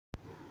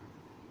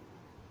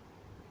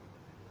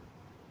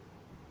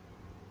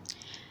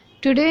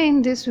Today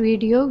in this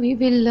video we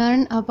will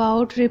learn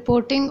about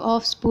reporting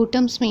of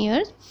sputum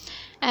smears.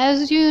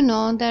 As you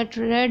know that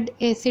red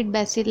acid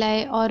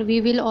bacilli, or we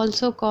will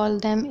also call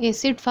them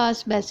acid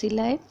fast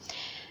bacilli,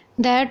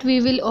 that we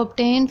will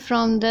obtain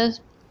from the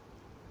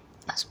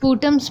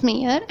sputum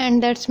smear,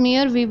 and that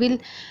smear we will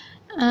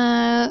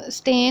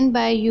stain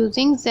by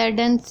using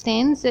Zn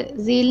stain,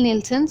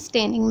 Ziehl-Neelsen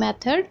staining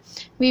method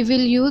we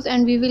will use,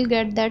 and we will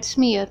get that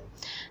smear.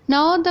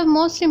 Now the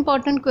most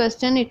important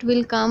question it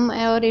will come,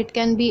 or it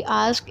can be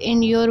asked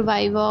in your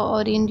viva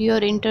or in your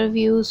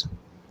interviews,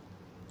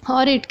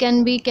 or it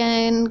can be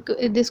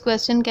this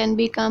question can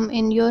become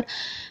in your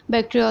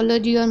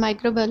bacteriology or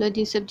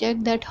microbiology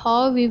subject, that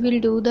how we will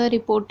do the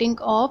reporting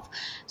of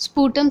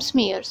sputum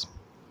smears.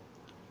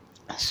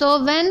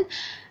 So when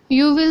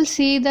you will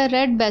see the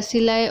red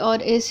bacilli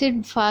or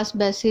acid fast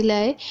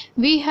bacilli,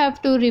 we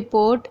have to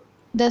report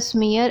the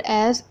smear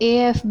as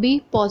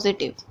AFB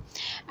positive.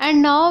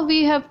 And now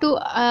we have to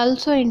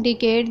also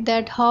indicate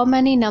that how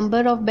many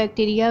number of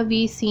bacteria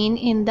we seen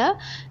in the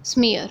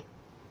smear.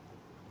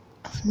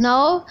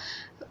 Now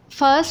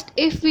first,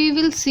 if we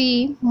will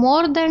see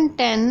more than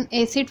 10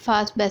 acid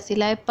fast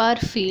bacilli per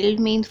field,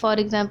 means for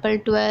example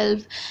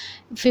 12,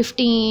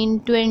 15,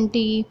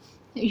 20,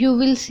 you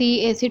will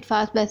see acid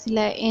fast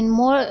bacilli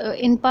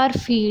in per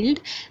field,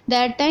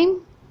 that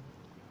time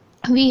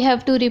we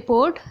have to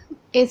report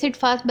acid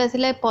fast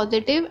bacilli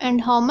positive, and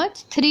how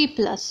much? 3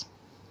 plus.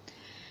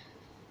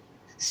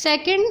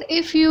 Second,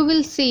 if you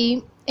will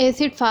see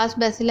acid fast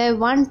bacilli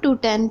 1 to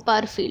 10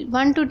 per field,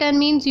 1 to 10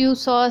 means you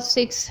saw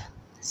 6,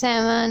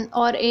 7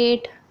 or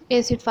 8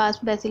 acid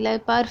fast bacilli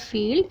per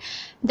field,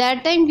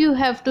 that time you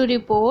have to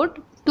report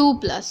 2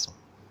 plus.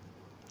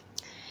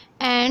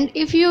 And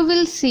if you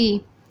will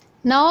see,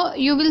 now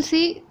you will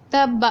see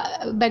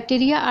the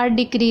bacteria are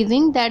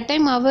decreasing, that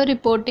time our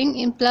reporting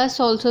in plus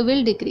also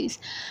will decrease.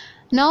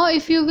 Now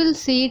if you will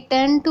see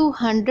 10 to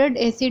 100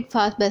 acid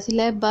fast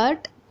bacilli,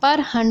 but per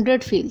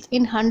 100 fields,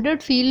 in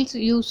 100 fields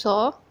you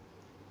saw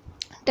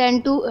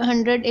 10 to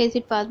 100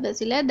 acid fast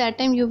bacilli, that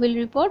time you will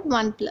report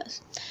 1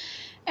 plus.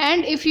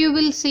 And if you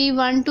will see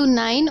 1 to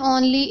 9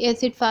 only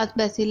acid fast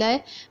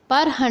bacilli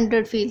per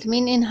 100 fields,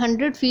 mean in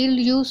 100 field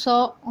you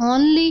saw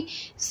only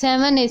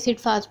 7 acid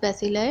fast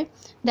bacilli,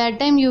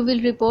 that time you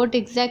will report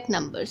exact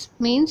numbers,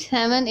 means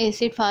 7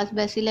 acid fast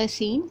bacilli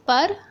seen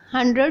per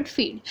 100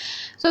 field.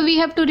 So we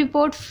have to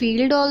report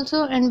field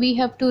also, and we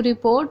have to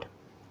report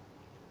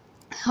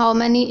how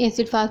many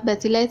acid fast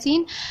bacilli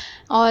seen.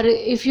 Or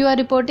if you are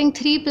reporting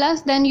 3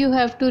 plus, then you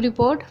have to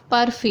report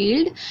per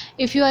field.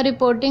 If you are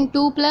reporting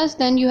 2 plus,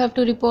 then you have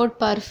to report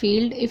per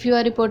field. If you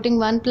are reporting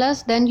 1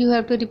 plus, then you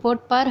have to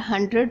report per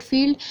 100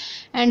 field.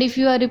 And if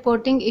you are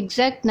reporting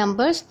exact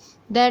numbers,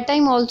 that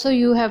time also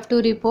you have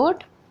to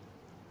report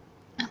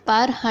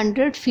per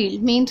 100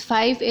 field, means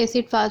 5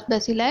 acid fast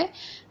bacilli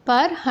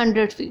per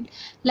 100 field.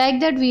 Like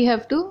that we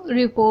have to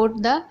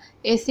report the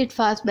acid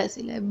fast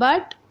bacilli.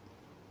 But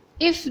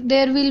if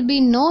there will be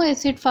no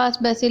acid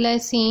fast bacilli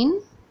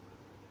seen,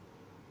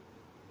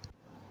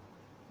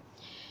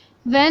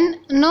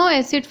 when no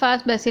acid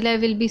fast bacilli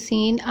will be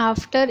seen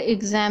after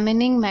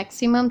examining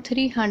maximum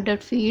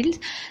 300 fields,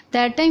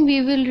 that time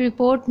we will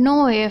report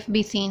no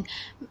AFB seen.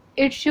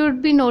 It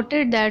should be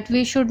noted that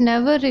we should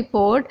never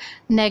report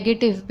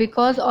negative,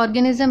 because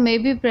organism may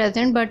be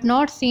present but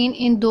not seen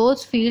in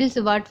those fields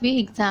what we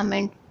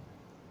examined.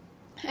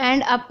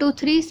 And up to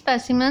 3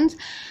 specimens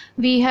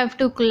we have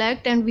to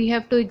collect, and we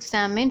have to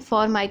examine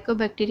for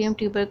Mycobacterium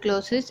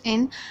tuberculosis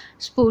in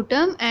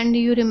sputum. And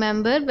you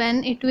remember,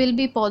 when it will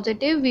be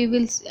positive, we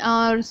will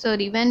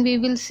when we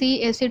will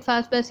see acid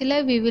fast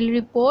bacilli, we will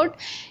report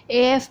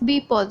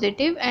AFB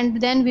positive, and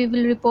then we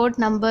will report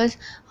numbers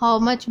how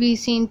much we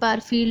seen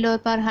per field or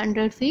per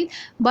 100 field.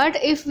 But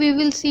if we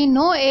will see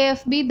no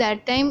AFB,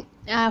 that time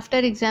after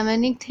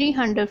examining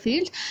 300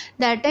 fields,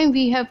 that time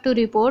we have to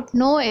report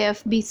no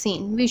AFB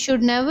seen. We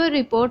should never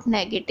report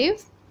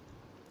negative.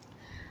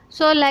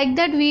 So like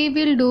that we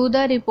will do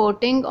the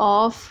reporting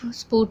of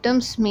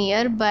sputum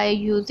smear by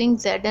using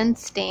Zn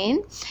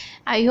stain.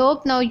 I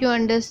hope now you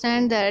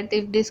understand that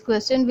if this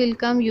question will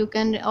come, you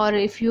can, or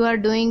if you are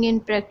doing in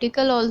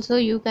practical also,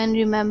 you can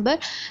remember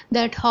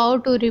that how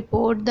to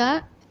report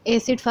the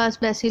acid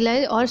fast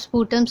bacilli or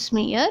sputum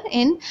smear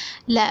in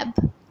lab.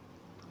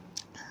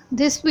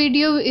 This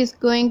video is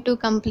going to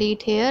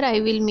complete here. I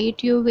will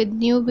meet you with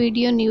new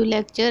video, new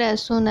lecture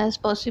as soon as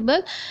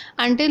possible.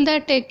 Until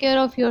that, take care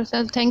of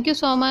yourself. Thank you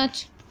so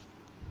much.